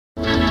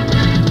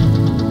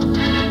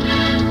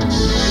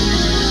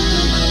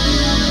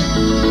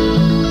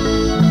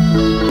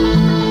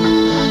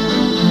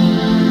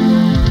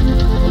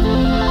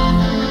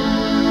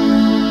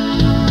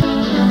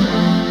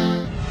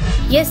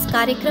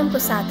कार्यक्रमको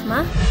साथमा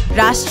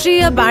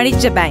राष्ट्रिय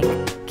वाणिज्य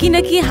ब्याङ्क,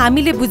 किनकि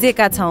हामीले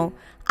बुझेका छौं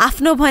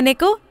आफ्नो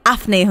भनेको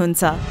आफ्नै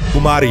हुन्छ।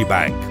 कुमारी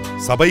ब्याङ्क,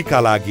 सबैका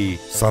लागि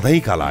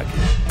सधैँका लागि।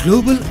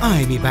 ग्लोबल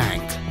आइएमई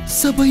ब्याङ्क,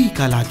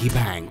 सबैका लागि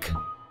bank.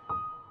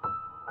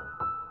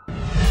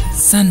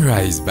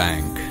 Sunrise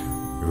bank,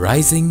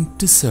 rising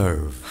to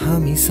serve.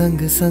 हामी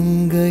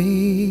सँगसँगै।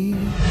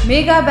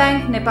 मेगा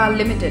ब्याङ्क नेपाल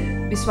लिमिटेड,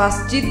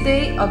 विश्वास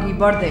जित्दै अघि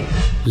बढ्दै।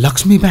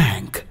 लक्ष्मी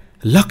ब्याङ्क,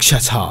 लक्ष्य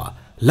छ,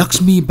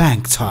 लक्ष्मी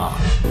ब्याङ्क छ।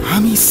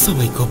 हामी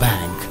सबैको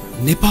bank,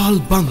 Nepal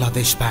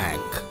Bangladesh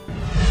bank.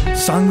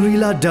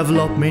 Shangri-La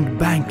development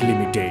bank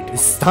limited,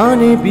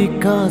 स्थानीय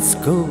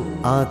विकासको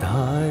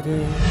आधार।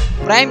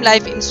 Prime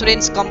life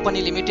insurance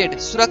company limited,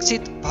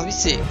 सुरक्षित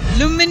भविष्य।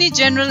 Lumbini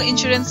general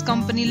insurance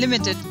company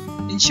limited,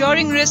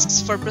 ensuring risks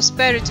for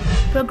prosperity.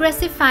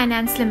 Progressive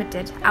Finance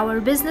Limited, our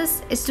business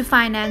is to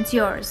finance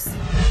yours.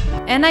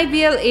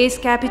 NIBL Ace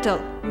Capital,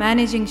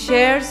 managing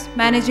shares,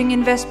 managing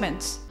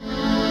investments.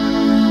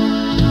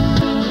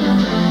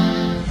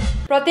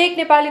 प्रत्येक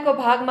नेपालीको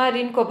भागमा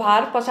ऋणको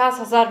भार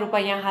 50,000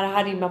 रुपैयाँ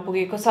हाराहारीमा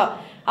पुगेको छ।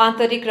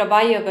 आन्तरिक र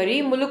बाह्य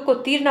गरी मुलुकको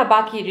तिर्न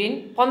बाँकी ऋण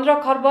 15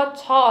 खर्ब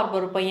 6 अर्ब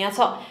रुपैयाँ छ।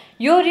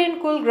 यो ऋण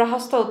कुल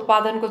गृहस्थ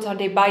उत्पादनको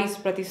झन्डै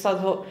 22%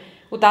 हो।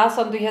 उता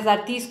सन्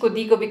 2030 को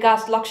दिगो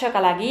विकास लक्ष्यका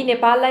लागि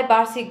नेपाललाई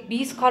वार्षिक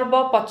 20 खर्ब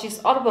 25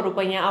 अर्ब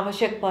रुपैयाँ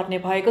आवश्यक पर्ने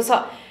भएको छ।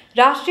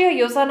 राष्ट्रिय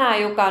योजना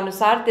आयोगका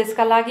अनुसार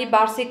त्यसका लागि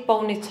वार्षिक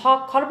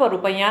 6.25 खर्ब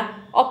रुपैयाँ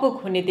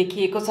अपुग हुने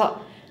देखिएको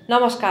छ।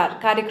 नमस्कार,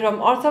 कार्यक्रम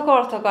अर्थको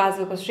अर्थको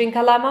आजको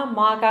श्रृङ्खलामा म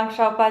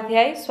आकांक्षा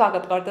उपाध्याय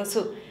स्वागत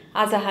गर्दछु।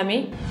 आज हामी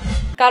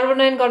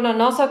कार्यान्वयन गर्न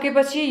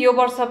नसकेपछि यो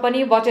वर्ष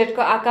पनि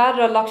बजेटको आकार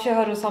र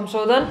लक्ष्यहरू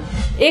संशोधन,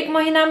 एक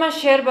महिनामा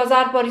शेयर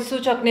बजार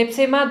परिसूचक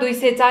नेप्सेमा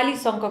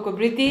 240 अङ्कको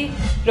वृद्धि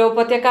र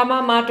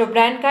उपत्यकामा माटो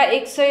ब्रान्डका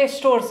 100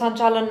 स्टोर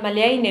सञ्चालनमा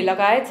ल्याइने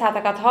लगायत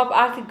साताका थप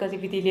आर्थिक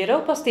गतिविधि लिएर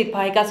उपस्थित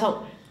भएका छौँ।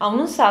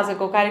 आउनुहोस्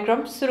आजको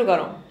कार्यक्रम सुरु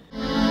गरौँ।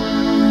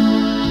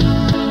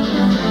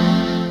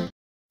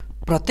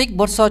 प्रत्येक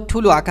वर्ष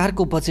ठूलो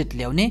आकारको बजेट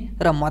ल्याउने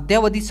र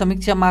मध्यावधि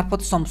समीक्षा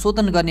मार्फत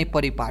संशोधन गर्ने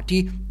परिपाटी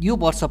यो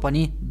वर्ष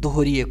पनि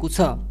दोहोरिएको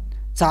छ।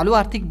 चालु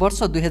आर्थिक वर्ष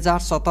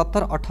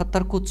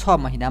 2077-78 को 6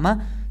 महिनामा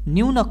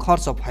न्यून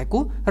खर्च भएको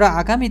र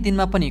आगामी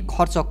दिनमा पनि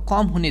खर्च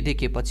कम हुने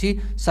देखेपछि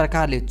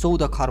सरकारले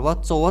 14 खर्ब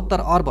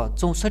 74 अर्ब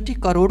 64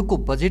 करोडको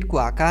बजेटको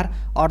आकार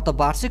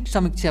अर्धवार्षिक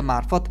समीक्षा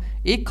मार्फत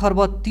 1 खर्ब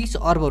 30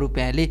 अर्ब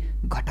रुपियाँले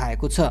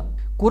घटाएको छ।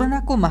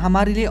 कोरोनाको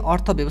महामारीले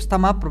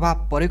अर्थव्यवस्थामा प्रभाव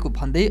परेको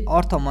भन्दै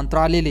अर्थ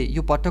मन्त्रालयले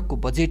यो पटकको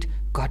बजेट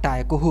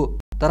घटाएको हो।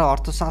 तर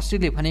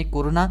अर्थशास्त्रीले भने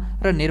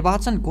कोरोना र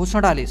निर्वाचन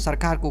घोषणाले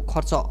सरकारको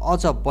खर्च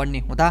अझ बढ्ने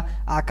हुँदा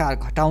आकार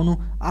घटाउनु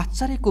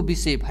आश्चर्यको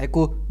विषय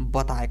भएको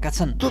बताएका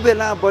छन्। त्यो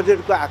बेला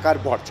बजेटको आकार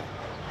बढ्छ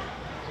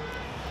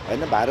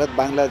हैन। भारत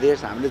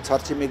बङ्गलादेश हामीले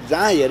छरछिमेक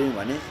जहाँ हेर्यौँ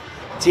भने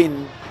चीन,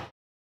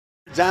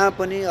 जहाँ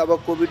पनि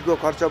अब कोभिडको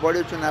खर्च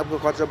बढ्यो, चुनावको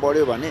खर्च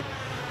बढ्यो भने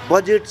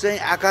बजेट चाहिँ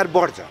आकार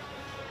बढ्छ।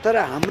 तर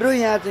हाम्रो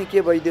यहाँ चाहिँ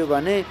के भइदियो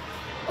भने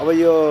अब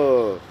यो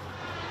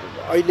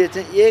अहिले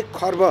चाहिँ 1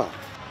 खर्ब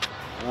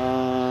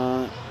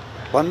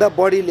भन्दा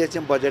बढीले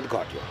चाहिँ बजेट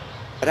घट्यो।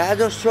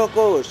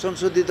 राजस्वको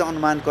संशोधित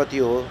अनुमान कति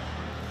हो,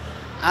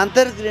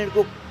 आन्तरिक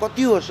ऋणको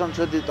कति हो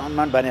संशोधित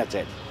अनुमान भनेको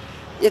छैन।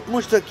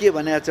 एकमुष्ट के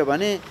भनेको छ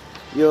भने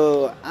यो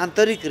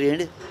आन्तरिक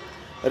ऋण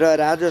र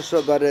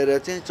राजस्व गरेर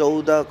चाहिँ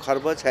 14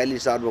 खर्ब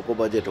 46 अर्बको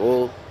बजेट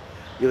हो।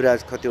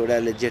 युवराज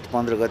खतिवडाले जेठ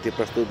 15 गते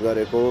प्रस्तुत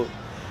गरेको।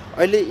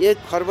 अहिले 1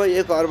 खर्ब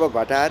 1 अर्ब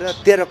घटाएर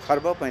 13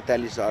 खर्ब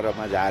 45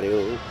 अर्बमा झार्यो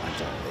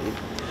भन्छ।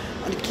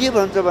 अनि के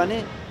भन्छ भने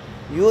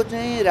यो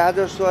चाहिँ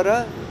राजस्व र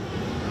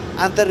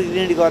आन्तरिक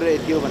ऋण गरेर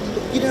यति हो भन्छ।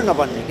 त्यो किन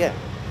नभन्ने क्या,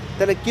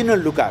 त्यसलाई किन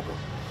लुकाएको?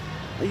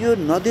 यो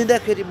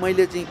नदिँदाखेरि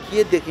मैले चाहिँ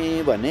के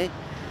देखेँ भने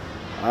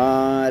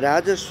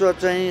राजस्व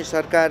चाहिँ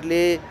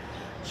सरकारले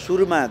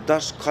सुरुमा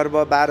 10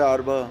 खर्ब 12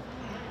 अर्ब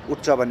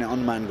उठ्छ भन्ने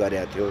अनुमान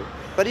गरेको थियो।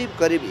 करिब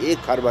करिब 1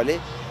 खर्बले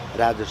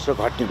राजस्व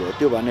घट्ने भयो।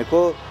 त्यो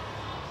भनेको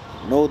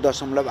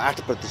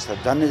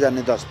 9.8%, झन्नै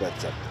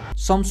 10%।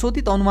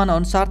 संशोधित अनुमान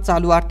अनुसार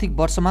चालु आर्थिक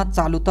वर्षमा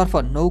चालुतर्फ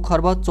 9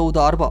 खर्ब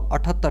 14 अर्ब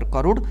 78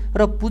 करोड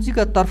र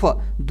पुँजीगततर्फ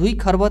 2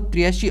 खर्ब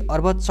 83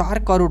 अर्ब 4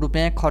 करोड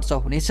रुपियाँ खर्च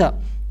हुनेछ।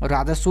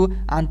 राजस्व,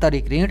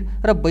 आन्तरिक ऋण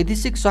र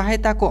वैदेशिक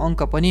सहायताको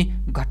अङ्क पनि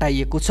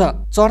घटाइएको छ।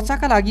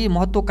 चर्चाका लागि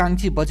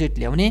महत्त्वकांक्षी बजेट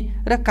ल्याउने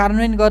र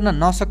कार्यान्वयन गर्न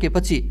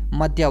नसकेपछि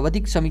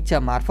मध्यावधिक समीक्षा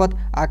मार्फत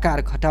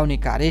आकार घटाउने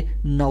कार्य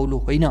नौलो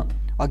होइन।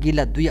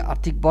 अघिल्ला 2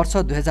 आर्थिक वर्ष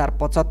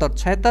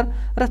 2075-76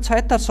 र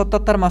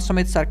 76-77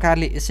 समेत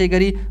सरकारले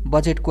यसैगरी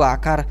बजेटको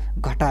आकार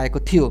घटाएको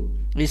थियो।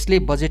 यसले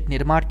बजेट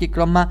निर्माणकै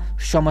क्रममा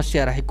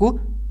समस्या रहेको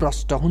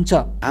प्रष्ट हुन्छ।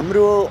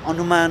 हाम्रो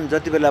अनुमान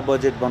जति बेला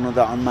बजेट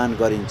बनाउँदा अनुमान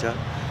गरिन्छ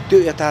त्यो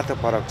यथार्थ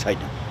फरक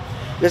छैन।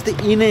 जस्तै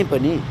यिनै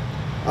पनि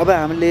अब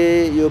हामीले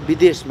यो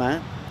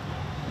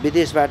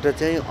विदेशबाट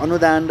चाहिँ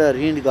अनुदान र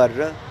ऋण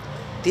गरेर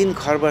 3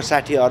 खर्ब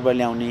 60 अर्ब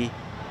ल्याउने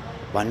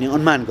भन्ने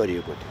अनुमान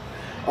गरिएको थियो।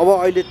 अब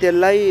अहिले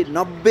त्यसलाई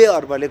 90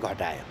 अर्बले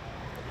घटायो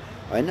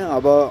हैन।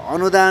 अब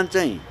अनुदान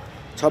चाहिँ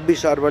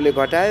 26 अर्बले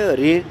घटायो,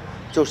 ऋण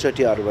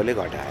 64 अर्बले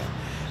घटायो।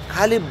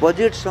 खाली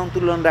बजेट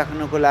सन्तुलन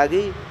राख्नको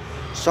लागि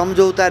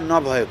सम्झौता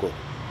नभएको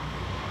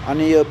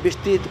अनि यो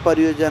विस्तृत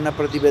परियोजना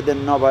प्रतिवेदन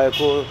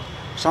नभएको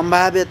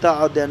सम्भाव्यता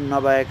अध्ययन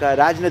नभएका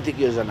राजनैतिक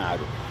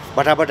योजनाहरू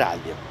फटाफट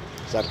हालिदियो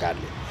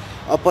सरकारले।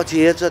 अब पछि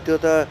हेर्छ त्यो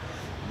त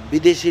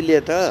विदेशीले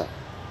त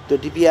त्यो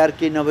डिपिआर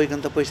केही नभइकन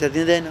त पैसा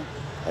दिँदैन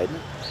हैन।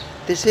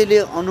 त्यसैले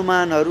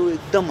अनुमानहरू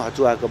एकदम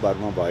हचुवाको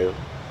भरमा भयो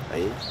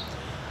है।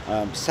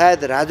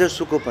 सायद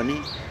राजस्वको पनि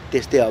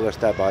त्यस्तै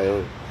अवस्था भयो।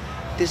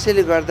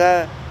 त्यसैले गर्दा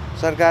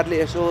सरकारले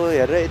यसो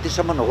हेरेर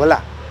यतिसम्म होला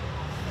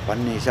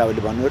भन्ने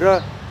हिसाबले भन्नु र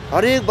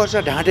हरेक वर्ष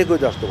ढाँटेको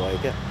जस्तो भयो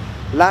क्या।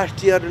 लास्ट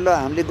इयर ल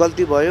हामीले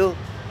गल्ती भयो,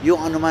 यो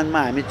अनुमानमा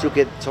हामी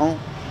चुकेछौँ,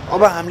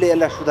 अब हामीले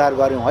यसलाई सुधार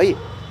गऱ्यौँ है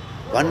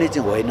भन्ने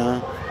चाहिँ होइन।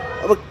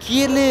 अब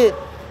केले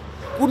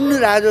कुन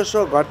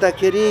राजस्व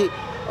घट्दाखेरि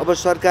अब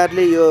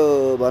सरकारले यो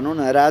भनौँ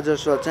न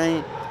राजस्व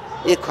चाहिँ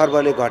 1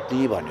 खर्बले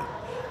घट्ने भन्यो।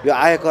 यो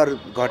आयकर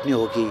घट्ने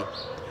हो कि,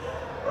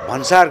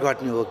 भन्सार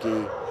घट्ने हो कि,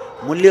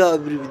 मूल्य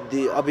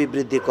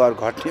अभिवृद्धि कर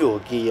घट्ने हो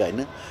कि होइन,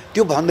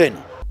 त्यो भन्दैन।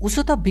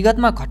 उसो त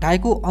विगतमा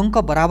घटाएको अङ्क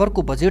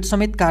बराबरको बजेट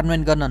समेत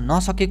कार्यान्वयन गर्न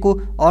नसकेको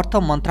अर्थ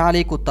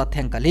मन्त्रालयको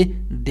तथ्याङ्कले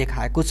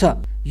देखाएको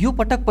छ। यो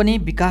पटक पनि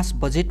विकास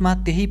बजेटमा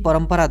त्यही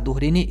परम्परा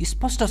दोहोरिने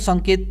स्पष्ट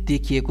सङ्केत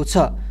देखिएको छ।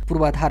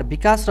 पूर्वाधार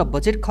विकास र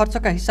बजेट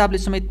खर्चका हिसाबले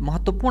समेत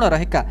महत्त्वपूर्ण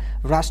रहेका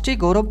राष्ट्रिय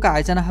गौरवका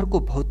आयोजनाहरूको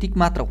भौतिक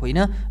मात्र होइन,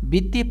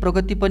 वित्तीय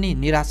प्रगति पनि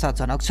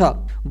निराशाजनक छ।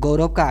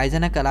 गौरवका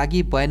आयोजनाका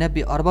लागि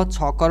 92 अर्ब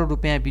 6 करोड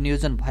रुपियाँ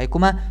विनियोजन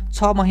भएकोमा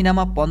 6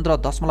 महिनामा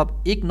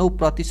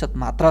 15.19%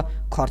 मात्र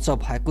खर्च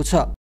भएको छ।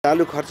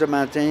 चालु खर्चमा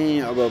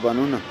चाहिँ अब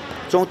भनौँ न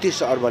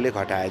 34 अर्बले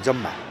घटाए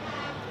जम्मा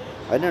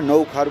होइन।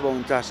 9 खर्ब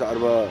 49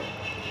 अर्ब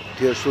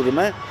थियो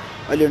सुरुमा,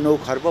 अहिले 9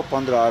 खर्ब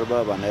 15 अर्ब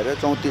भनेर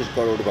 34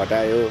 करोड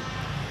घटायो।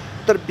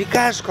 तर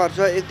विकास खर्च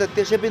एक त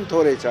त्यसै पनि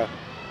थोरै छ,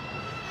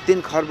 3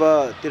 खर्ब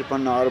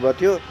 53 अर्ब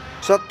थियो,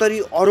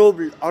 70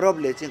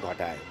 अरबले चाहिँ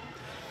घटायो।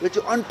 यो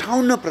चाहिँ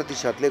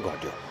 58%ले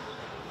घट्यो।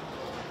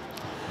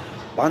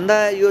 भन्दा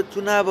यो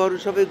चुनावहरू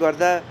सबै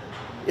गर्दा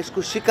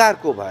यसको शिकार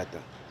को भयो त?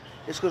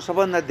 यसको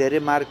सबभन्दा धेरै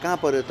मार कहाँ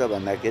पर्यो त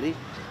भन्दाखेरि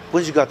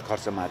पुँजीगत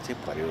खर्चमा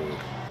चाहिँ पर्यो।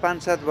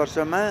 5-7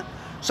 वर्षमा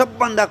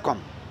सबभन्दा कम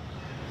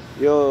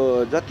यो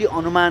जति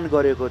अनुमान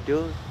गरेको थियो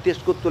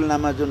त्यसको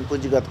तुलनामा जुन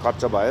पुँजीगत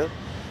खर्च भयो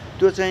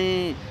त्यो चाहिँ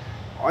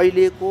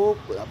अहिलेको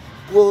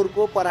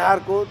पोहोरको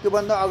परारको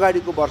त्योभन्दा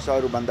अगाडिको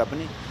वर्षहरूभन्दा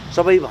पनि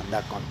सबैभन्दा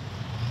कम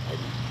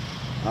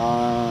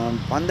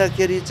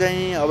भन्दाखेरि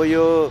चाहिँ अब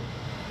यो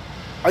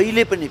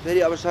अहिले पनि फेरि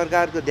अब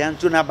सरकारको ध्यान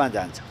चुनावमा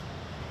जान्छ।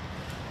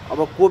 अब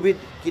कोभिड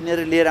किनेर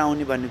लिएर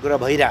आउने भन्ने कुरा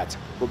भइरहेछ,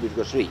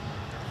 कोभिडको सुई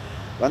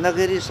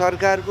भन्दाखेरि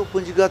सरकारको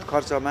पुँजीगत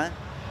खर्चमा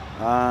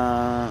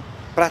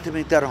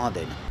प्राथमिकता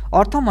रहँदैन।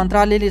 अर्थ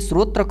मन्त्रालयले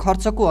स्रोत र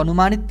खर्चको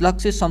अनुमानित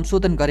लक्ष्य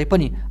संशोधन गरे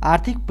पनि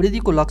आर्थिक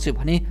वृद्धिको लक्ष्य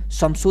भने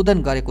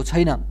संशोधन गरेको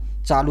छैन।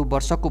 चालु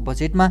वर्षको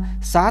बजेटमा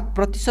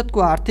 7% को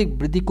आर्थिक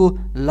वृद्धिको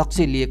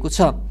लक्ष्य लिएको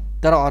छ,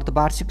 तर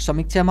अर्धवार्षिक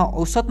समीक्षामा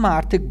औसतमा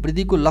आर्थिक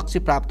वृद्धिको लक्ष्य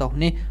प्राप्त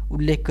हुने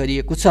उल्लेख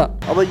गरिएको छ।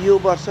 अब यो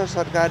वर्ष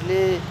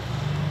सरकारले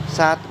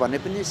 7 भने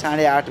पनि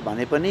 8.5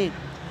 भने पनि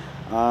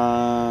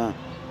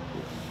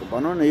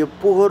भनौँ न यो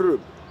पोहोर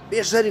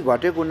बेसरी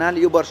घटेको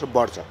हुनाले यो वर्ष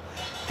बढ्छ,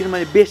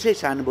 किनभने बेसै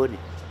सानो भयो नि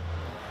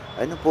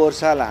होइन। पोहोर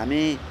साल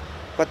हामी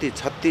कति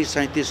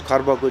 36-37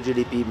 खर्बको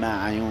जिडिपीमा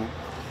आयौँ,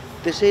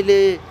 त्यसैले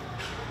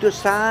त्यो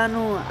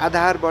सानो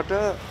आधारबाट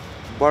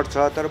बढ्छ।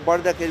 तर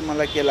बढ्दाखेरि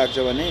मलाई के लाग्छ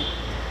भने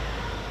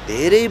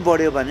धेरै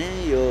बढ्यो भने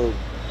यो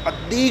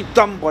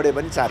अधिकतम बढ्यो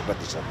भने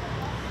 4%,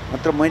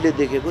 मात्र मैले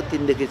देखेको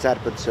 3देखि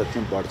 4%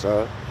 चाहिँ बढ्छ।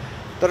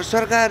 तर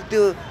सरकार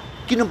त्यो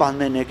किन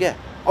भन्दैन क्या,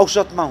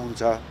 औसतमा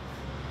हुन्छ।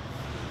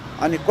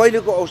 अनि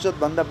कहिलेको औसत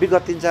भन्दा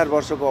विगत 3-4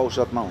 वर्षको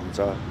औसतमा हुन्छ,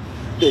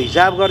 त्यो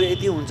हिसाब गरेर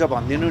यति हुन्छ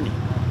भनिदिनु नि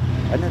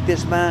होइन।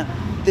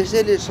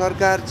 त्यसैले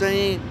सरकार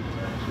चाहिँ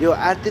यो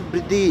आर्थिक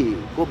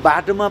वृद्धिको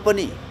बाटोमा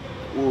पनि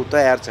ऊ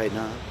तयार छैन।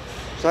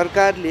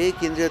 सरकारले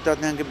केन्द्रीय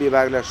तथ्याङ्क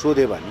विभागलाई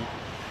सोध्यो भने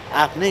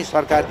आफ्नै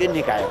सरकारकै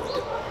निकाय हो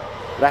त्यो,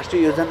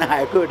 राष्ट्रिय योजना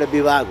आयोगको एउटा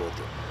विभाग हो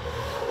त्यो।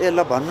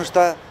 ल भन्नुहोस् त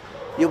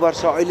यो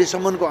वर्ष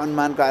अहिलेसम्मको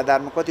अनुमानको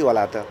आधारमा कति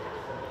होला त?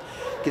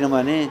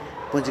 किनभने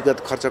पुँजीगत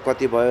खर्च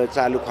कति भयो,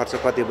 चालु खर्च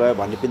कति भयो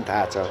भन्ने पनि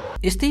थाहा छ।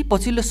 यस्तै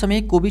पछिल्लो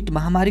समय कोभिड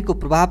महामारीको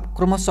प्रभाव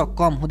क्रमशः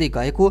कम हुँदै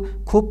गएको,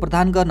 खोप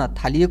प्रदान गर्न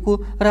थालिएको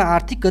र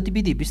आर्थिक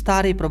गतिविधि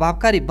बिस्तारै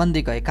प्रभावकारी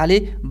बन्दै गएकाले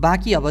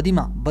बाँकी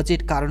अवधिमा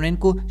बजेट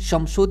कार्यान्वयनको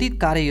संशोधित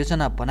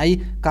कार्ययोजना बनाई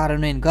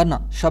कार्यान्वयन गर्न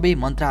सबै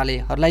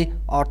मन्त्रालयहरूलाई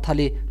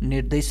अर्थले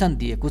निर्देशन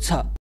दिएको छ।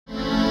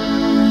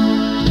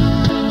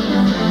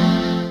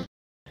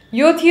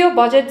 यो थियो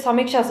बजेट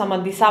समीक्षा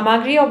सम्बन्धी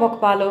सामग्री। अबको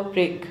पालो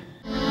ब्रेक।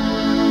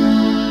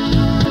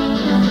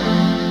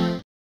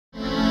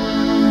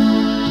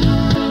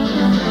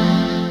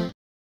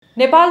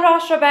 नेपाल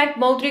राष्ट्र ब्याङ्क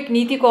मौद्रिक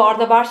नीतिको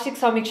अर्धवार्षिक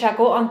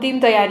समीक्षाको अन्तिम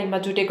तयारीमा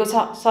जुटेको छ।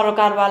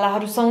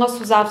 सरकारवालाहरूसँग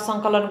सुझाव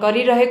सङ्कलन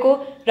गरिरहेको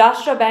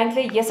राष्ट्र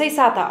ब्याङ्कले यसै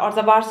साता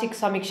अर्धवार्षिक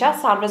समीक्षा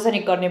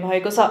सार्वजनिक गर्ने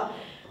भएको छ।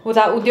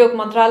 उता उद्योग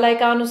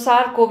मन्त्रालयका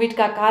अनुसार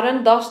कोभिडका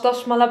कारण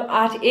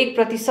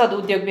 10.81%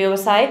 उद्योग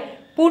व्यवसाय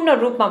पूर्ण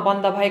रूपमा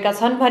बन्द भएका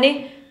छन् भने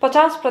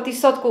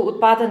 50% को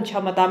उत्पादन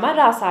क्षमतामा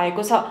ह्रास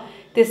आएको छ।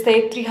 त्यस्तै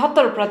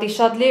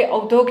 73%ले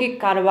औद्योगिक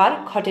कारोबार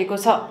घटेको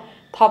छ।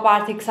 थप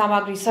आर्थिक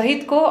सामग्री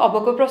सहितको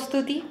अबको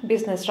प्रस्तुति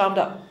बिजनेस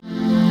राउन्डअप।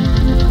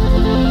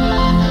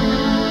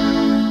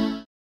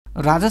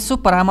 राजस्व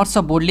परामर्श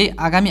बोर्डले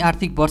आगामी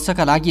आर्थिक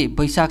वर्षका लागि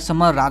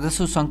वैशाखसम्म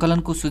राजस्व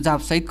सङ्कलनको सुझाव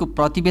सहितको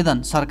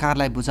प्रतिवेदन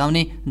सरकारलाई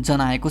बुझाउने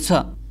जनाएको छ।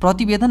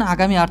 प्रतिवेदन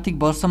आगामी आर्थिक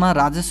वर्षमा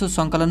राजस्व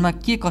सङ्कलनमा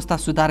के कस्ता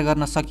सुधार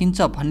गर्न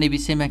सकिन्छ भन्ने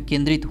विषयमा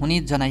केन्द्रित हुने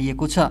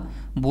जनाइएको छ।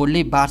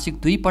 बोर्डले वार्षिक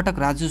 2 पटक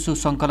राजस्व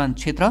सङ्कलन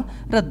क्षेत्र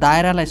र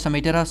दायरालाई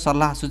समेटेर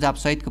सल्लाह सुझाव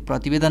सहितको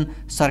प्रतिवेदन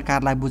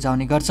सरकारलाई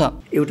बुझाउने गर्छ।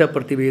 एउटा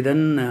प्रतिवेदन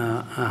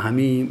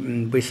हामी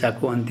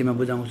वैशाखको अन्त्यमा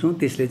बुझाउँछौँ।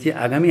 त्यसले चाहिँ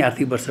आगामी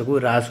आर्थिक वर्षको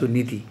राजस्व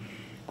नीति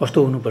कस्तो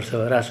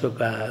हुनुपर्छ,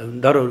 राजस्वका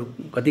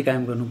दरहरू कति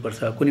कायम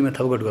गर्नुपर्छ, कुनैमा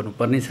थपघट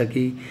गर्नुपर्ने छ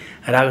कि,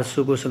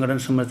 राजस्वको सङ्गठन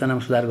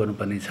संरचनामा सुधार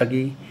गर्नुपर्ने छ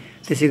कि,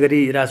 त्यसै गरी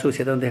राजस्व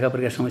क्षेत्रमा देखा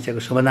परेका समस्याको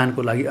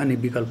समाधानको लागि अन्य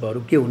विकल्पहरू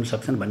के हुन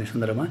सक्छन् भन्ने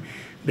सन्दर्भमा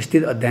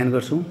विस्तृत अध्ययन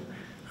गर्छौँ,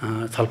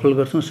 छलफल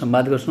गर्छौँ,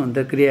 संवाद गर्छौँ,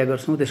 अन्तर्क्रिया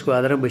गर्छौँ। त्यसको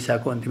आधारमा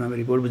वैशाखको अन्त्यमा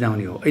रिपोर्ट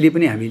बुझाउने हो। अहिले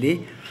पनि हामीले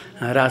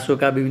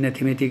राजस्वका विभिन्न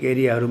थीमेटिक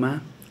एरियाहरूमा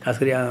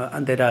खास गरी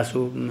अन्तर्राजस्व,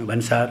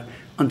 भन्सार,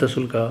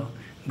 अन्तशुल्क,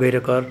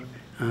 गैरकर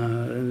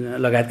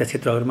लगायतका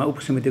क्षेत्रहरूमा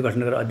उपसमिति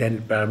गठन गरेर अध्ययन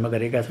प्रारम्भ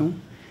गरेका छौँ।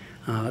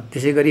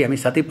 त्यसै गरी हामी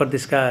 7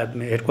 प्रदेशका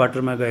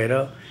हेडक्वार्टरमा गएर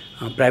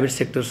प्राइभेट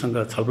सेक्टरसँग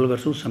छलफल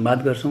गर्छौँ,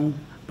 संवाद गर्छौँ,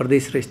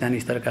 प्रदेश र स्थानीय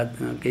स्तरका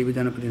केही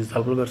जनप्रतिनिधि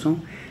छलफल गर्छौँ।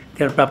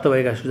 त्यहाँ प्राप्त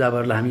भएका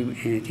सुझावहरूलाई हामी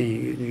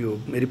चाहिँ यो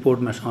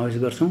रिपोर्टमा समावेश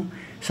गर्छौँ।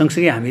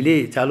 सँगसँगै हामीले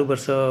चालु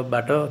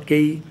वर्षबाट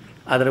केही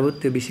आधारभूत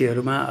त्यो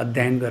विषयहरूमा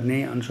अध्ययन गर्ने,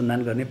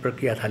 अनुसन्धान गर्ने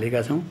प्रक्रिया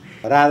थालेका छौँ।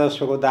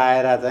 राजस्वको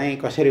दायरा चाहिँ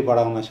कसरी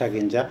बढाउन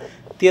सकिन्छ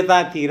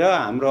त्यतातिर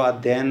हाम्रो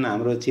अध्ययन,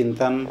 हाम्रो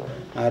चिन्तन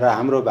र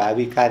हाम्रो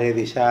भावी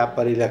कार्यदिशा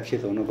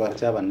परिलक्षित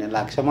हुनुपर्छ भन्ने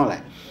लाग्छ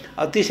मलाई।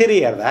 अब त्यसरी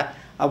हेर्दा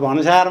अब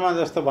भन्सारमा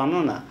जस्तो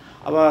भनौँ न,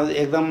 अब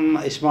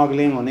एकदम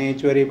स्मग्लिङ हुने,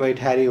 चोरी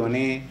पैठारी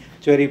हुने,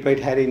 चोरी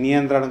पैठारी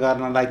नियन्त्रण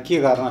गर्नलाई के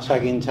गर्न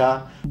सकिन्छ।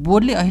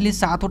 बोर्डले अहिले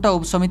 7वटा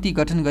उपसमिति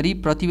गठन गरी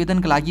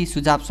प्रतिवेदनका लागि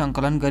सुझाव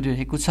सङ्कलन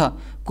गरिरहेको छ।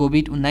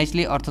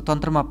 कोभिड-19ले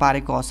अर्थतन्त्रमा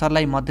पारेको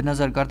असरलाई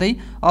मध्यनजर गर्दै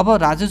अब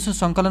राजस्व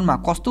सङ्कलनमा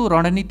कस्तो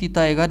रणनीति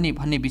तय गर्ने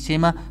भन्ने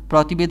विषयमा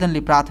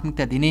प्रतिवेदनले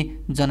प्राथमिकता दिने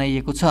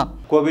जनाइएको छ।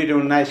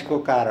 कोभिड-19 को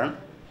कारण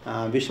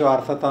विश्व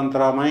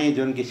अर्थतन्त्रमै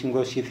जुन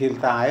किसिमको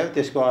शिथिलता आयो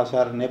त्यसको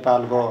असर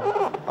नेपालको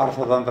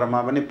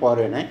अर्थतन्त्रमा पनि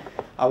पर्यो नै।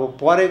 अब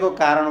परेको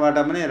कारणबाट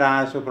पनि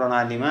राजस्व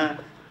प्रणालीमा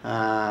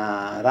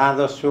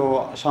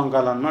राजस्व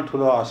सङ्कलनमा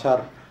ठुलो असर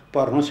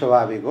पर्नु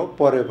स्वाभाविक हो,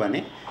 पर्यो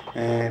पनि।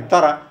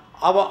 तर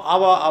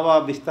अब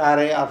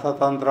बिस्तारै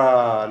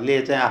अर्थतन्त्रले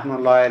चाहिँ आफ्नो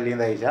लय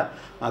लिँदैछ।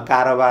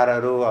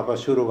 कारोबारहरू अब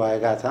सुरु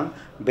भएका छन्।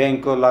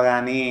 ब्याङ्कको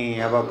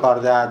लगानी, अब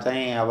कर्जा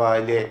चाहिँ अब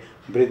अहिले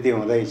वृद्धि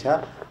हुँदैछ।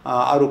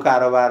 अरू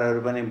कारोबारहरू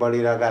पनि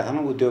बढिरहेका छन्,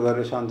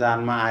 उद्योगहरू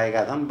सञ्चालनमा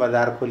आएका छन्,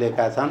 बजार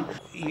खुलेका छन्।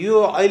 यो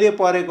अहिले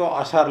परेको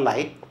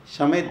असरलाई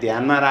समेत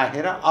ध्यानमा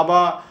राखेर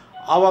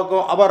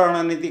अब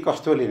रणनीति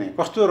कस्तो लिने,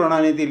 कस्तो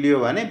रणनीति लियो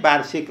भने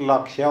वार्षिक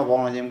लक्ष्य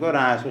बमोजिमको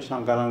राजस्व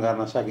सङ्कलन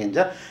गर्न सकिन्छ,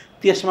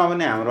 त्यसमा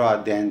पनि हाम्रो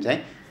अध्ययन चाहिँ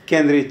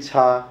केन्द्रित छ।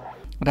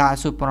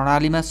 राजस्व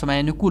प्रणालीमा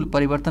समयानुकूल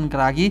परिवर्तनका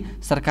लागि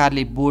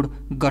सरकारले बोर्ड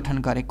गठन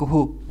गरेको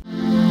हो।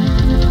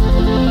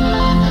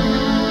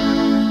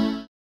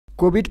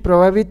 कोभिड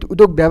प्रभावित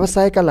उद्योग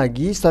व्यवसायका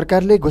लागि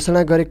सरकारले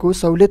घोषणा गरेको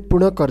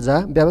सहुलियतपूर्ण कर्जा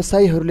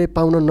व्यवसायीहरूले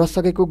पाउन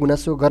नसकेको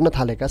गुनासो गर्न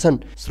थालेका छन्।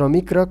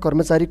 श्रमिक र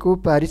कर्मचारीको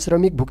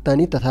पारिश्रमिक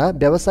भुक्तानी तथा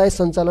व्यवसाय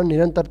सञ्चालन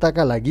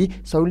निरन्तरताका लागि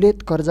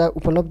सहुलियत कर्जा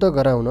उपलब्ध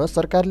गराउन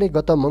सरकारले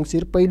गत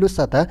मङ्सिर पहिलो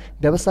साता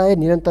व्यवसाय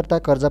निरन्तरता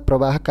कर्जा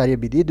प्रवाह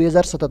कार्यविधि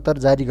 2077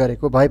 जारी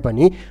गरेको भए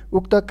पनि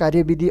उक्त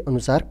कार्यविधि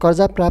अनुसार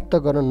कर्जा प्राप्त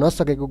गर्न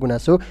नसकेको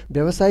गुनासो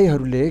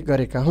व्यवसायीहरूले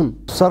गरेका हुन्।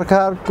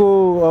 सरकारको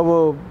अब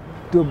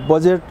त्यो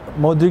बजेट,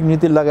 मौद्रिक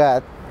नीति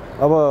लगायत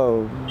अब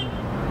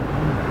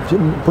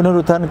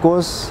पुनरुत्थान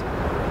कोष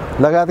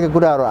लगायतका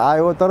कुराहरू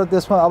आयो, तर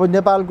त्यसमा अब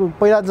नेपालको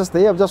पहिला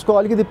जस्तै अब जसको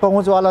अलिकति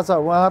पहुँचवाला छ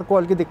उहाँहरूको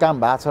अलिकति काम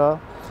भएको छ।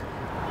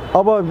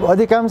 अब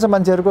अधिकांश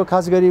मान्छेहरूको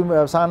खास गरी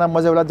साना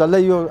मझौला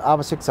जसलाई यो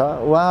आवश्यक छ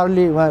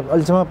उहाँहरूले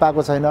अहिलेसम्म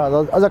पाएको छैन।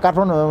 अझ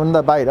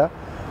काठमाडौँभन्दा बाहिर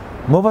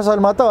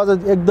मुफसलमा त अझ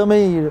एकदमै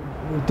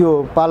त्यो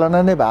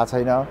पालना नै भएको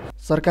छैन।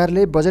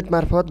 सरकारले बजेट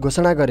मार्फत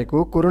घोषणा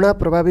गरेको कोरोना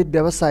प्रभावित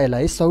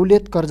व्यवसायलाई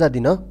सहुलियत कर्जा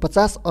दिन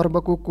 50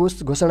 अर्बको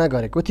कोष घोषणा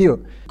गरेको थियो।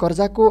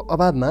 कर्जाको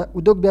अभावमा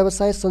उद्योग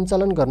व्यवसाय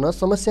सञ्चालन गर्न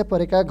समस्या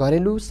परेका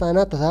घरेलु,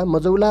 साना तथा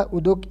मझौला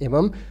उद्योग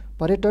एवं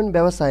पर्यटन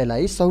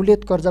व्यवसायलाई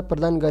सहुलियत कर्जा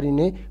प्रदान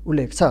गरिने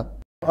उल्लेख छ।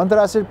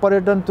 अन्तर्राष्ट्रिय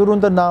पर्यटन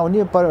तुरुन्त नआउने,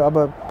 अब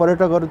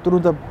पर्यटकहरू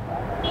तुरुन्त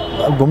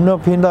घुम्न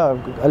फिर्न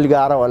अलिक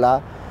गाह्रो होला।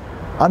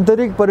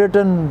 आन्तरिक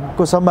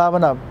पर्यटनको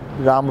सम्भावना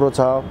राम्रो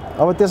छ।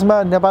 अब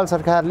त्यसमा नेपाल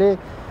सरकारले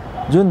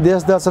जुन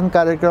देश दर्शन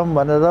कार्यक्रम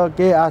भनेर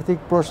केही आर्थिक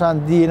प्रोत्साहन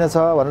दिएनछ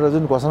भनेर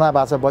जुन घोषणा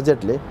भएको छ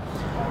बजेटले,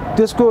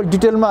 त्यसको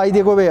डिटेलमा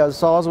आइदिएको भए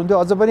सहज हुन्थ्यो।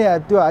 अझ पनि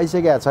त्यो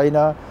आइसकेको छैन।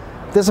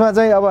 त्यसमा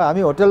चाहिँ अब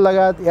हामी होटल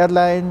लगायत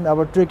एयरलाइन, अब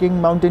ट्रेकिङ,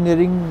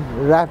 माउन्टेनियरिङ,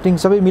 राफ्टिङ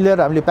सबै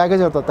मिलेर हामीले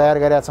प्याकेजहरू त तयार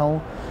गरेका छौँ।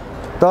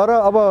 तर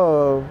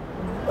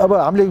अब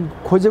हामीले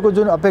खोजेको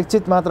जुन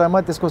अपेक्षित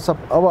मात्रामा त्यसको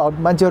अब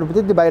मान्छेहरू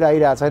त्यति बाहिर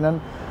आइरहेका छैनन्।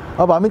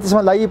 अब हामी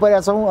त्यसमा लागिपरेका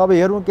छौँ। अब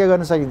हेरौँ के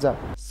गर्न सकिन्छ।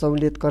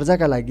 सहुलियत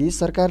कर्जाका लागि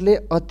सरकारले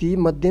अति,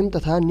 मध्यम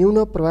तथा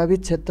न्यून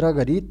प्रभावित क्षेत्र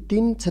गरी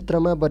 3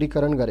 क्षेत्रमा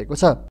वर्गीकरण गरेको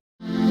छ।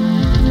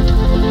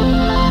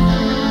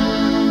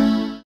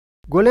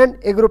 गोल्यान्ड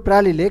एग्रो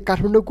प्रालीले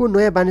काठमाडौँको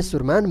नयाँ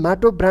बानेश्वरमा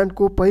माटो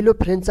ब्रान्डको पहिलो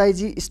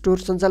फ्रेन्चाइजी स्टोर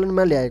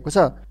सञ्चालनमा ल्याएको छ।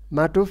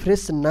 माटो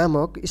फ्रेस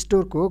नामक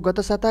स्टोरको गत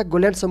साता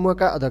गोल्यान्ड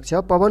समूहका अध्यक्ष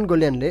पवन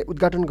गोल्यान्डले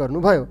उद्घाटन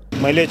गर्नुभयो।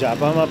 मैले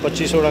झापामा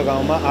 25वटा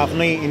गाउँमा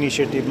आफ्नै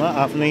इनिसिएटिभमा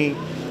आफ्नै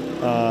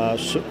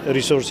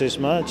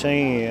रिसोर्सेसमा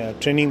चाहिँ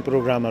ट्रेनिङ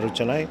प्रोग्रामहरू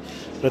चलाएँ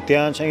र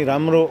त्यहाँ चाहिँ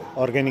राम्रो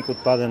अर्ग्यानिक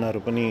उत्पादनहरू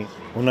पनि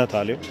हुन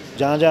थाल्यो।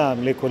 जहाँ जहाँ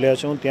हामीले खोलेका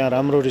छौँ त्यहाँ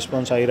राम्रो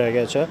रिस्पोन्स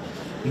आइरहेको छ।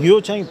 यो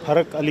चाहिँ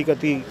फरक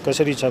अलिकति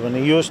कसरी छ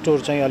भने यो स्टोर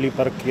चाहिँ अलि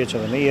फरक के छ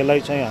भने यसलाई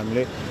चाहिँ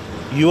हामीले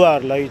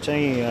युवाहरूलाई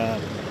चाहिँ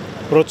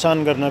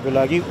प्रोत्साहन गर्नको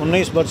लागि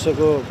 19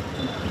 वर्षको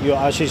यो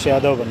आशिष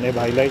यादव भन्ने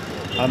भाइलाई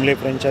हामीले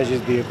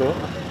फ्रेन्चाइजिस दिएको।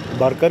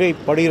 भर्खरै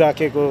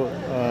पढिराखेको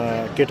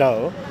केटा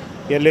हो।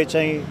 यसले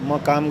चाहिँ म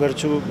काम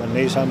गर्छु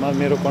भन्ने हिसाबमा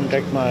मेरो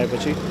कन्ट्याक्टमा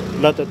आएपछि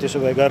ल त त्यसो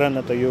भए गर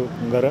न त यो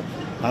गर।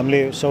 हामीले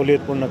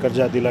सहुलियतपूर्ण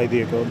कर्जा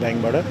दिलाइदिएको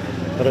ब्याङ्कबाट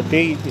र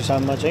त्यही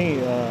हिसाबमा चाहिँ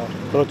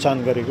प्रोत्साहन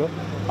गरेको।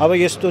 अब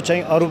यस्तो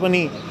चाहिँ अरू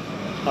पनि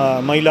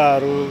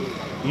महिलाहरू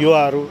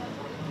युवाहरू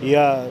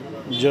या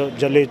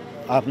जसले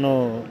आफ्नो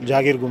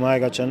जागिर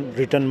गुमाएका छन्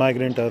रिटर्न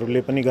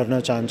माइग्रेन्टहरूले पनि गर्न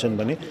चाहन्छन्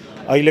भने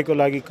अहिलेको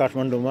लागि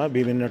काठमाडौँमा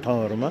विभिन्न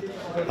ठाउँहरूमा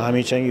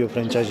हामी चाहिँ यो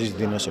फ्रेन्चाइजिस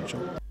दिन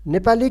सक्छौँ।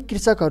 नेपाली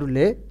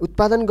कृषकहरूले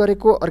उत्पादन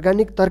गरेको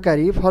अर्ग्यानिक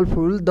तरकारी,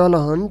 फलफुल,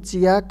 दलहन,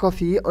 चिया,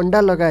 कफी,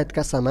 अन्डा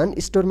लगायतका सामान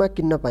स्टोरमा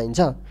किन्न पाइन्छ।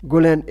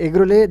 गोल्यान्ड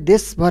एग्रोले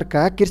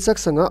देशभरका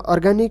कृषकसँग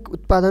अर्ग्यानिक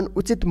उत्पादन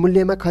उचित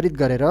मूल्यमा खरिद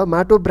गरेर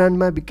माटो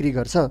ब्रान्डमा बिक्री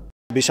गर्छ।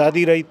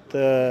 विषादी रहित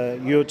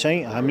यो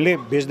चाहिँ हामीले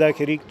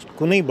बेच्दाखेरि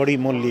कुनै बढी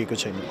मोल लिएको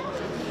छैन।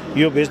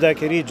 यो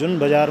बेच्दाखेरि जुन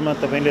बजारमा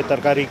तपाईँले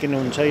तरकारी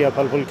किन्नुहुन्छ या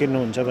फलफुल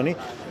किन्नुहुन्छ भने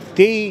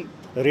त्यही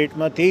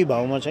रेटमा त्यही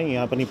भाउमा चाहिँ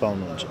यहाँ पनि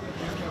पाउनुहुन्छ।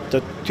 त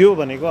त्यो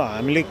भनेको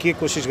हामीले के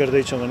कोसिस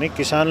गर्दैछौँ भने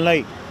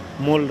किसानलाई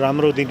मोल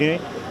राम्रो दिने,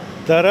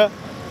 तर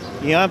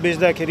यहाँ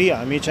बेच्दाखेरि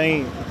हामी चाहिँ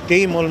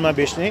त्यही मोलमा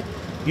बेच्ने।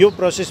 यो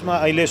प्रोसेसमा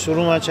अहिले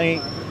सुरुमा चाहिँ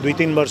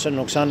 2-3 वर्ष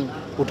नोक्सान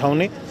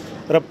उठाउने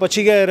र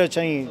पछि गएर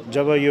चाहिँ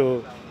जब यो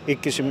एक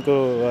किसिमको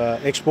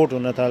एक्सपोर्ट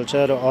हुन थाल्छ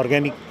र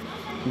अर्ग्यानिक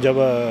जब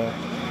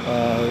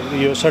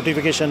यो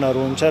सर्टिफिकेसनहरू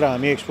हुन्छ र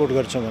हामी एक्सपोर्ट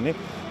गर्छौँ भने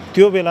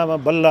त्यो बेलामा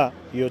बल्ल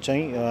यो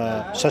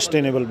चाहिँ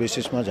सस्टेनेबल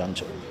बेसिसमा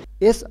जान्छ।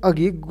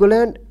 यसअघि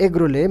गोल्यान्ड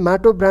एग्रोले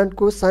माटो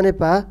ब्रान्डको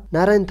सानेपा,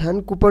 नारायणथान,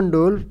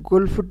 कुपनडोल,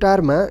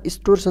 गोलफुटारमा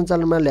स्टोर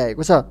सञ्चालनमा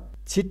ल्याएको छ।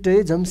 छिट्टै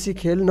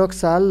जम्सीखेल,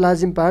 नक्साल,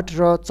 लाजिमपाट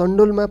र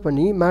चण्डोलमा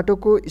पनि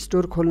माटोको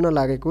स्टोर खोल्न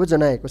लागेको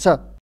जनाएको छ।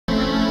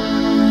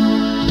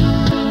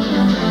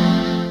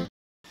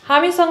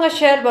 हामीसँग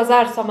शेयर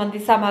बजार सम्बन्धी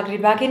सामग्री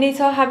बाँकी नै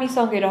छ,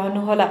 हामीसँगै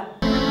रहनुहोला।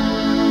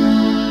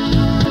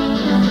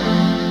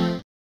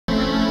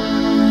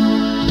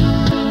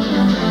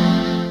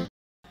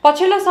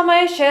 पछिल्लो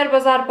समय शेयर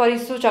बजार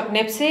परिसूचक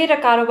नेप्से र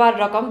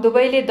कारोबार रकम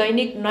दुवैले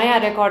दैनिक नयाँ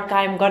रेकर्ड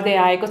कायम गर्दै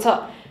आएको छ।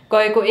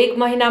 गएको 1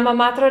 महिनामा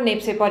मात्र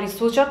नेप्से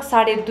परिसूचक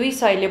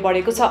 250ले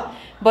बढेको छ।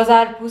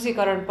 बजार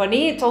पुँजीकरण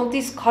पनि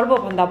 34 खर्ब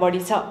भन्दा बढी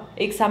छ।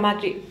 एक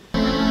सामग्री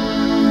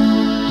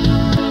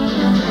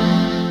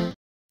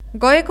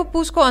गएको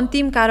पुसको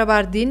अन्तिम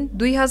कारोबार दिन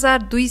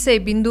 2200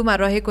 बिन्दुमा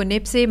रहेको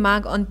नेप्से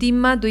माघ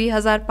अन्तिममा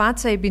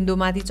 2500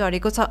 बिन्दुमाथि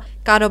चढेको छ।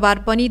 कारोबार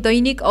पनि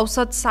दैनिक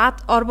औसत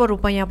 7 अर्ब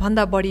रुपैयाँ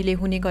भन्दा बढीले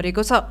हुने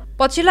गरेको छ।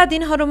 पछिल्ला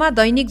दिनहरूमा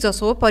दैनिक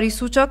जसो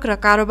परिसूचक र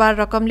कारोबार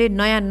रकमले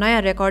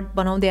नयाँ रेकर्ड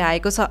बनाउँदै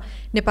आएको छ।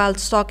 नेपाल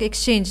स्टक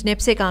एक्सचेन्ज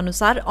नेप्सेका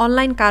अनुसार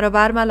अनलाइन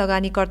कारोबारमा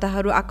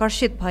लगानीकर्ताहरू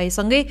आकर्षित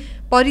भएसँगै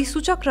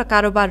परिसूचक र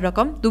कारोबार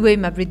रकम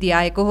दुवैमा वृद्धि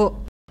आएको हो।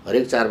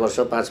 हरेक 4 वर्ष,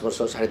 5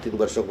 वर्ष, 3.5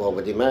 वर्षको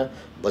अवधिमा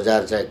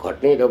बजार चाहिँ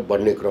घट्ने र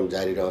बढ्ने क्रम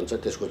जारी रहन्छ,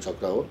 त्यसको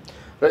चक्र हो।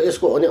 र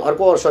यसको अनि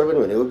अर्को असर पनि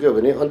भनेको के हो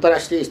भने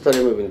अन्तर्राष्ट्रिय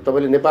स्तरमा पनि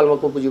तपाईँले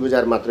नेपालको पुँजी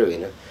बजार मात्रै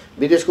होइन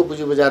विदेशको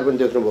पुँजी बजार पनि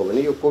देख्नुभयो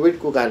भने यो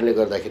कोभिडको कारणले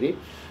गर्दाखेरि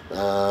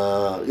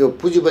यो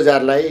पुँजी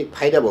बजारलाई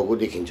फाइदा भएको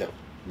देखिन्छ,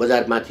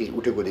 बजार माथि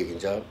उठेको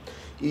देखिन्छ।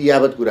 यी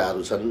यावत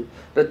कुराहरू छन्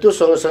र त्यो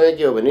सँगसँगै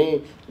के हो भने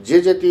जे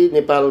जति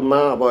नेपालमा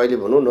अब अहिले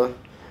भनौँ न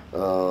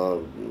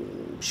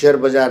शेयर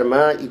बजारमा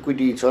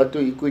इक्विटी छ,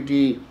 त्यो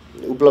इक्विटी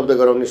उपलब्ध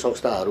गराउने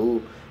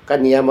संस्थाहरूका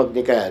नियामक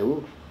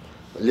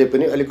निकायहरूले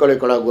पनि अलिक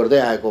कडा गर्दै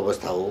आएको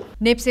अवस्था हो।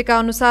 नेप्सेका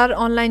अनुसार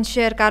अनलाइन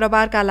शेयर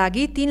कारोबारका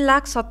लागि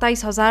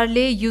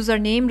 3,27,000ले युजर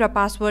नेम र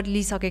पासवर्ड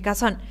लिइसकेका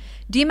छन्।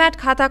 डिम्याट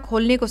खाता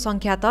खोल्नेको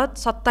संख्या त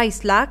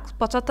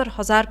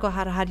 27,75,000 को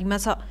हाराहारीमा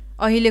छ।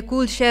 अहिले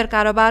कुल शेयर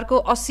कारोबारको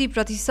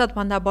 80%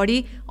 भन्दा बढी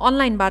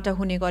अनलाइनबाट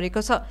हुने गरेको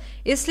छ।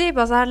 यसले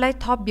बजारलाई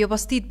थप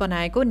व्यवस्थित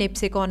बनाएको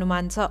नेप्सेको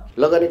अनुमान छ।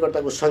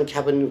 लगानीकर्ताको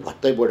संख्या पनि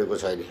भत्तै बढेको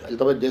छ। अहिले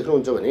तपाईँ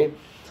देख्नुहुन्छ भने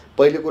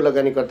पहिलेको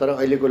लगानीकर्ता र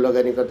अहिलेको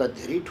लगानीकर्ता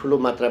धेरै ठुलो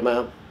मात्रामा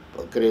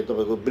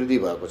तपाईँको वृद्धि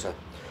भएको छ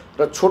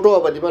र छोटो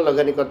अवधिमा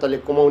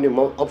लगानीकर्ताले कमाउने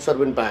अवसर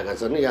पनि पाएका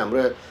छन्। यो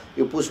हाम्रो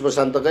यो पुस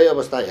वसान्तकै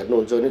अवस्था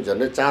हेर्नुहुन्छ भने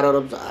झन्डै 4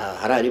 अरब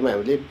हाराहारीमा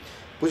हामीले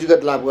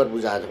पुँजीगत लाभ कर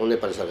बुझाएको छौँ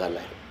नेपाल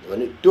सरकारलाई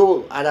भने त्यो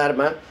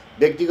आधारमा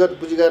व्यक्तिगत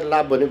पुँजीगत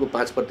लाभ भनेको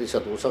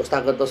 5% हो,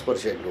 संस्थागत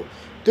 10% हो।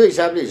 त्यो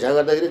हिसाबले हिसाब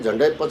गर्दाखेरि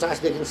झन्डै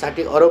 50 देखि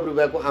 60 अरब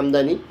रुपियाँको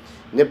आम्दानी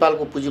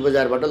नेपालको पुँजी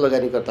बजारबाट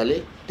लगानीकर्ताले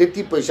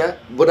त्यति पैसा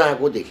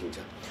बनाएको देखिन्छ।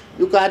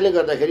 यो कारणले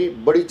गर्दाखेरि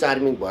बढी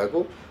चार्मिङ भएको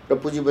र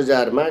पुँजी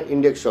बजारमा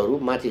इन्डेक्सहरू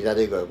माथि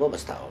जाँदै गएको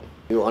अवस्था हो।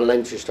 यो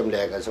अनलाइन सिस्टम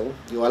ल्याएका छौँ।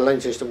 यो अनलाइन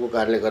सिस्टमको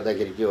कारणले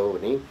गर्दाखेरि के हो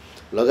भने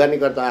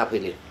लगानीकर्ता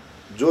आफैले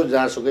जो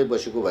जहाँसुकै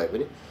बसेको भए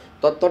पनि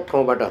तत्त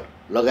ठाउँबाट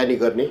लगानी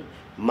गर्ने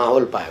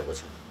माहौल पाएको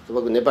छ।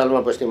 तपाईँको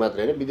नेपालमा बस्ने मात्र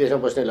होइन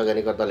विदेशमा बस्ने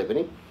लगानीकर्ताले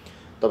पनि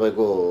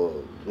तपाईँको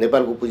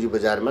नेपालको पुँजी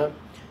बजारमा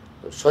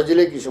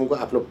सजिलै किसिमको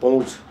आफ्नो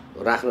पहुँच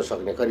राख्न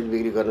सक्ने खरिद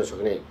बिक्री गर्न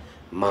सक्ने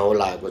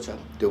माहौल आएको छ।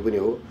 त्यो पनि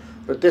हो।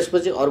 र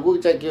त्यसपछि अर्को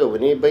चाहिँ के हो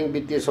भने बैंक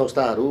वित्तीय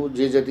संस्थाहरू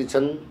जे जति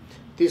छन्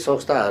ती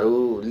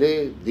संस्थाहरूले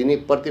दिने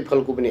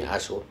प्रतिफलको पनि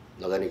आश हो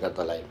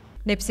लगानीकर्तालाई।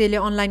 नेप्सेले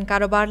अनलाइन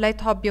कारोबारलाई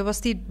थप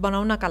व्यवस्थित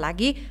बनाउनका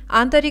लागि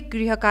आन्तरिक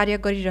गृह कार्य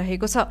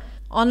गरिरहेको छ।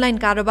 अनलाइन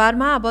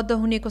कारोबारमा आबद्ध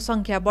हुनेको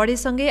संख्या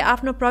बढेसँगै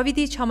आफ्नो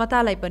प्रविधि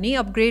क्षमतालाई पनि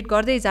अपग्रेड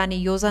गर्दै जाने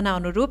योजना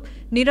अनुरूप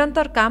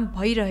निरन्तर काम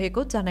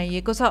भइरहेको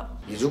जनाइएको छ।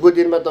 हिजोको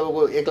दिनमा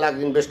तपाईँको 1 लाख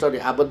इन्भेस्टर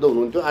आबद्ध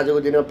हुनुहुन्थ्यो, आजको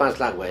दिनमा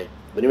 5 लाख भए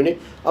भने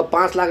अब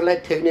 5 लाखलाई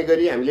ठेक्ने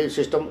गरी हामीले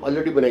सिस्टम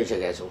अलरेडी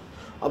बनाइसकेका छौँ।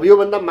 अब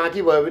योभन्दा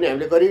माथि भयो भने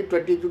हामीले करिब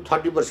 20 to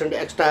 30%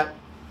 एक्स्ट्रा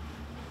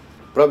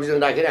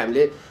प्रोभिजन राखेर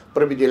हामीले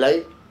प्रविधिलाई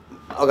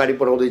अगाडि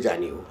बढाउँदै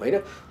जाने हो होइन।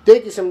 त्यही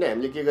किसिमले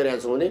हामीले के गरेका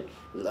छौँ भने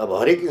अब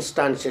हरेक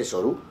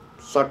इन्स्टान्सेसहरू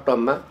सर्ट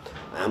टर्ममा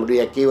हाम्रो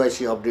यहाँ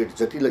केवाइसी अपडेट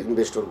जति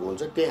इन्भेस्टरको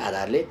हुन्छ त्यही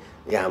आधारले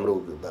यहाँ हाम्रो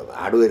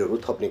हार्डवेयरहरू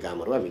थप्ने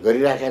कामहरू हामी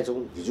गरिराखेका छौँ।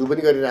 हिजो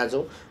पनि गरिरहेका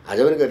छौँ, आज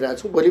पनि गरिरहेका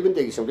छौँ, भोलि पनि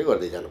त्यही किसिमले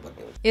गर्दै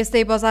जानुपर्ने हुन्छ।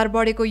 यस्तै बजार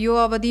बढेको यो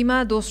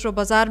अवधिमा दोस्रो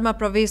बजारमा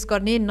प्रवेश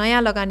गर्ने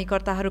नयाँ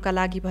लगानीकर्ताहरूका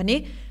लागि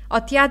भने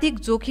अत्याधिक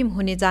जोखिम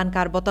हुने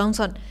जानकार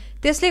बताउँछन्।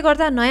 त्यसले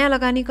गर्दा नयाँ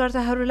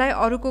लगानीकर्ताहरूलाई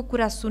अरूको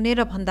कुरा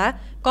सुनेर भन्दा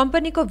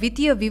कम्पनीको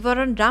वित्तीय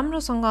विवरण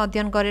राम्रोसँग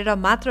अध्ययन गरेर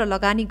मात्र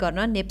लगानी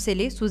गर्न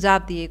नेप्सेले सुझाव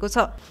दिएको छ।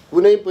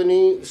 कुनै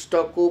पनि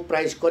स्टकको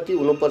प्राइस कति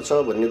हुनुपर्छ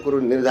भन्ने कुरो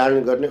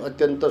निर्धारण गर्ने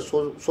अत्यन्त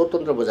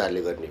स्वतन्त्र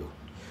बजारले गर्ने हो।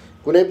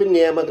 कुनै पनि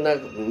नियामक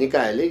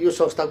निकायले यो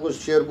संस्थाको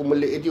सेयरको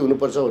मूल्य यति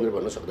हुनुपर्छ भनेर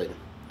भन्न सक्दैन।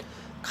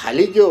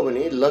 खालि के हो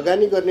भने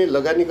लगानी गर्ने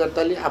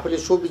लगानीकर्ताले आफूले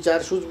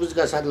सोविचार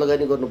सुझबुझका साथ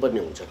लगानी गर्नुपर्ने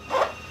हुन्छ।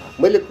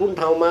 मैले कुन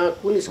ठाउँमा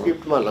कुन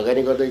स्क्रिप्टमा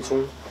लगानी गर्दैछु,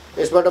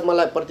 यसबाट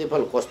मलाई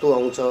प्रतिफल कस्तो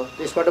आउँछ,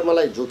 त्यसबाट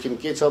मलाई जोखिम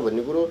के छ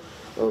भन्ने कुरो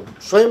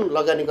स्वयं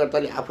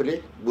लगानीकर्ताले आफूले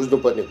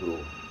बुझ्नुपर्ने कुरो हो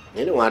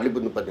होइन, उहाँहरूले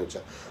बुझ्नुपर्ने हुन्छ।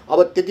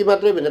 अब त्यति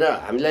मात्रै भनेर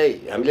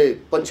हामीले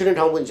पन्छिने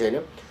ठाउँ पनि छैन।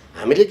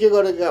 हामीले के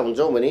गरेका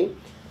हुन्छौँ भने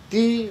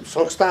ती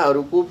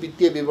संस्थाहरूको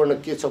वित्तीय विवरण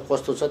के छ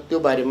कस्तो छ त्यो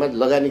बारेमा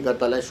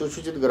लगानीकर्तालाई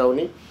सूचित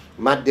गराउने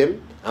माध्यम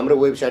हाम्रो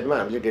वेबसाइटमा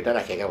हामीले डेटा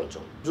राखेका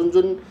हुन्छौँ। जुन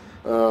जुन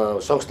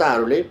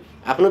संस्थाहरूले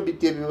आफ्नो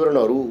वित्तीय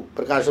विवरणहरू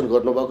प्रकाशन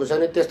गर्नुभएको छ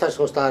भने त्यस्ता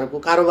संस्थाहरूको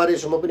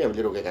कारोबारीसम्म पनि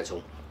हामीले रोकेका छौँ,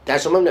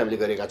 त्यहाँसम्म पनि हामीले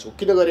गरेका छौँ।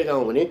 किन गरेका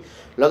हौँ भने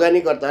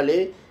लगानीकर्ताले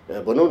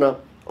भनौँ न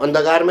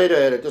अन्धकारमै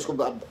रहेर त्यसको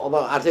अब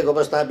आर्थिक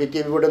अवस्था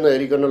वित्तीय विवरण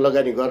नहेरिकन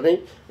लगानी गर्ने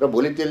र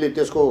भोलि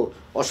त्यसको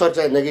असर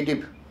चाहिँ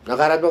नेगेटिभ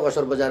नकारात्मक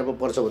असर बजारमा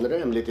पर्छ भनेर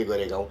हामीले त्यो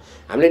गरेका हौँ।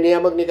 हामीले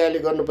नियामक निकायले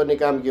गर्नुपर्ने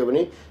काम के हो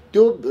भने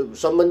त्यो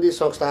सम्बन्धित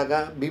संस्थाका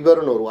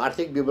विवरणहरू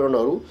आर्थिक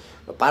विवरणहरू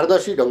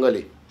पारदर्शी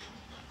ढङ्गले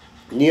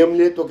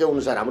नियमले तोके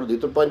अनुसार हाम्रो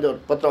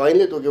धितोपत्र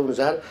ऐनले तोके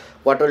अनुसार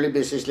क्वार्टरली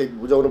बेसिसले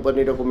बुझाउनु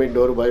पर्ने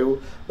डकुमेन्टहरू भयो,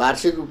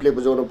 वार्षिक रूपले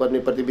बुझाउनु पर्ने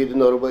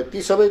प्रतिवेदनहरू भयो,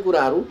 ती सबै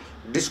कुराहरू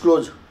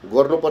डिस्क्लोज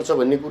गर्नुपर्छ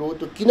भन्ने कुरो हो।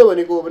 त्यो किन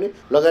भनेको हो भने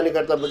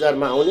लगानीकर्ता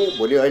बजारमा आउने,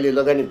 भोलि अहिले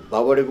लगानी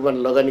भाव बढेकोमा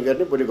लगानी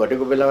गर्ने, भोलि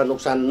घटेको बेलामा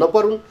नोक्सान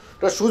नपरुन्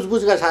र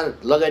सुझबुझका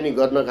साथ लगानी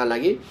गर्नका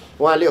लागि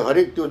उहाँले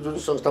हरेक त्यो जुन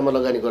संस्थामा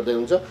लगानी गर्दै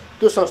हुन्छ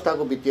त्यो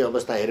संस्थाको वित्तीय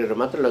अवस्था हेरेर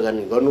मात्र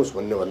लगानी गर्नुहोस्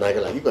भन्ने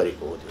भन्नका लागि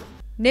गरेको हो। त्यो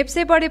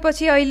नेप्से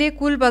बढेपछि अहिले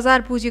कुल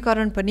बजार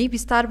पुँजीकरण पनि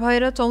विस्तार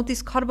भएर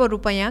 34 खर्ब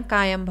रुपैयाँ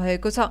कायम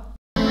भएको छ।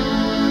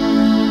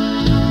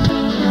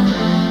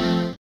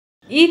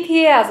 यी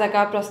थिए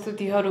आजका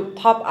प्रस्तुतिहरू।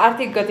 थप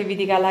आर्थिक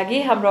गतिविधिका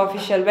लागि हाम्रो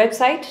अफिसियल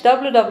वेबसाइट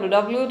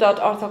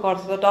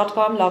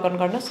www.arthakoartha.com लगइन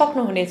गर्न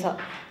सक्नुहुनेछ।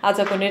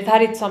 आजको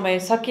निर्धारित समय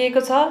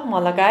सकिएको छ। म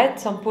लगायत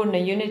सम्पूर्ण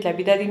युनिटलाई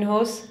बिदा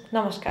दिनुहोस्।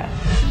 नमस्कार।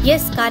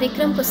 यस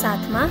कार्यक्रमको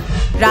साथमा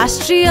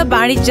राष्ट्रिय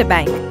वाणिज्य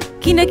ब्याङ्क,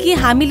 किनकि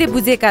हामीले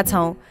बुझेका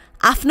छौँ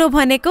आफ्नो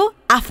भनेको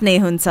आफ्नै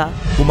हुन्छ।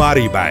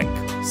 कुमारी बैंक,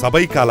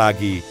 सबैका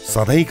लागि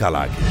सधैँका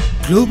लागि।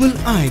 ग्लोबल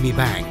आइएमई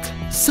बैंक,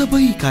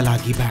 सबैका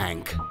लागि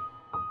bank.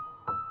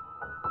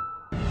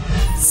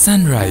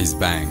 Sunrise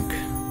Bank,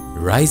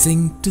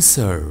 rising to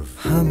serve.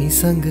 हामी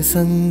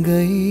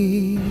सँगसँगै।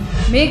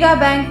 मेगा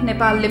बैंक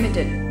नेपाल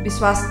लिमिटेड,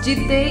 विश्वास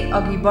जित्दै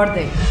अघि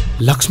बढ्दै।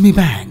 लक्ष्मी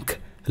बैंक,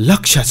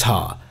 लक्ष्य छ,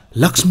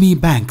 लक्ष्मी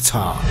बैंक छ,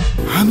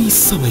 हामी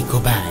सबैको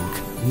bank.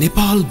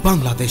 Nepal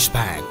Bangladesh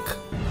bank.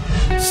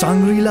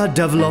 Shangrila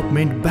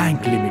development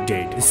bank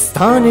limited,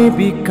 स्थानीय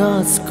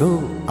विकासको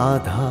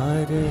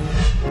आधार।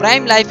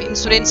 Prime life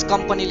insurance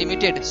company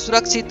limited,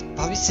 सुरक्षित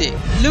भविष्य।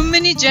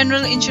 Lumbini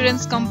general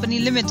insurance company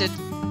limited,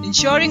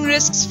 ensuring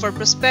risks for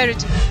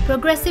prosperity.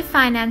 Progressive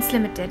Finance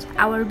Limited,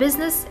 our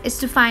business is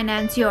to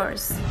finance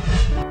yours.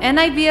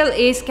 NIBL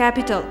Ace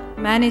Capital,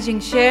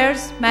 managing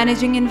shares,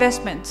 managing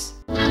investments.